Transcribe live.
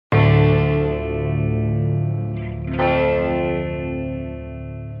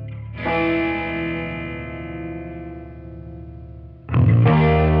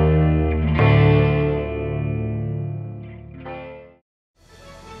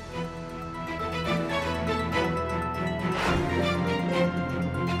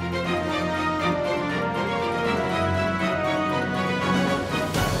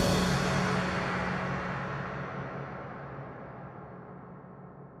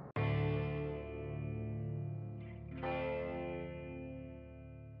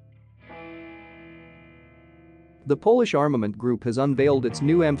The Polish Armament Group has unveiled its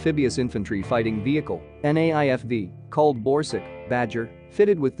new amphibious infantry fighting vehicle, NAIFV, called Borsuk, Badger,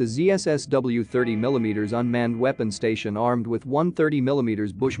 fitted with the ZSSW 30mm unmanned weapon station armed with one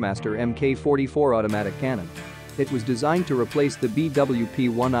 30mm Bushmaster Mk 44 automatic cannon. It was designed to replace the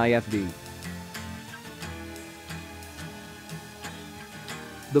BWP-1 IFV.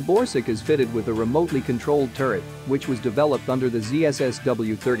 The Borsuk is fitted with a remotely controlled turret, which was developed under the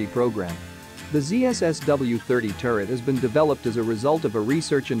ZSSW 30 program. The ZSSW 30 turret has been developed as a result of a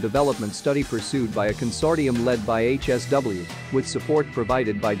research and development study pursued by a consortium led by HSW, with support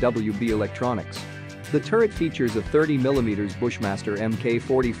provided by WB Electronics. The turret features a 30mm Bushmaster Mk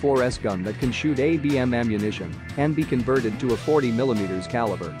 44S gun that can shoot ABM ammunition and be converted to a 40mm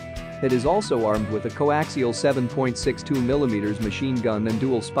caliber. It is also armed with a coaxial 7.62mm machine gun and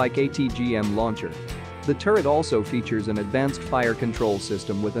dual-spike ATGM launcher. The turret also features an advanced fire control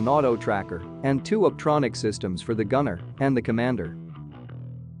system with an auto tracker and two optronic systems for the gunner and the commander.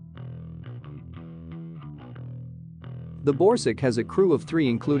 The Borsuk has a crew of 3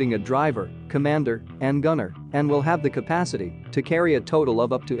 including a driver, commander, and gunner, and will have the capacity to carry a total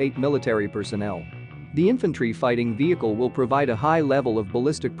of up to 8 military personnel. The infantry fighting vehicle will provide a high level of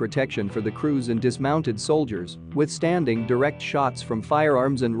ballistic protection for the crews and dismounted soldiers, withstanding direct shots from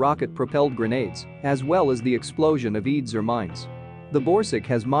firearms and rocket-propelled grenades, as well as the explosion of EDs or mines. The Borsuk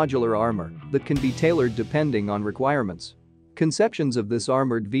has modular armor that can be tailored depending on requirements. Conceptions of this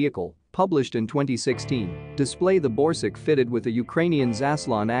armored vehicle, published in 2016, display the Borsuk fitted with a Ukrainian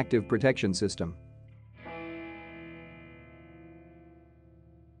Zaslon active protection system.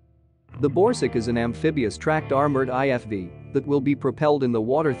 The Borsuk is an amphibious tracked armored IFV that will be propelled in the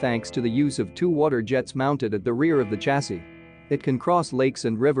water thanks to the use of 2 water jets mounted at the rear of the chassis. It can cross lakes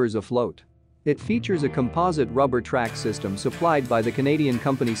and rivers afloat. It features a composite rubber track system supplied by the Canadian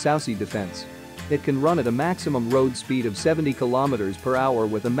company Soucy Defense. It can run at a maximum road speed of 70 km per hour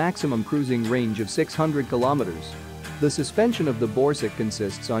with a maximum cruising range of 600 km. The suspension of the Borsuk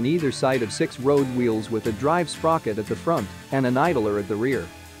consists on either side of 6 road wheels with a drive sprocket at the front and an idler at the rear.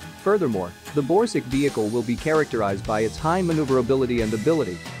 Furthermore, the Borsuk vehicle will be characterized by its high maneuverability and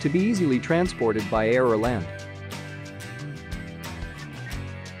ability to be easily transported by air or land.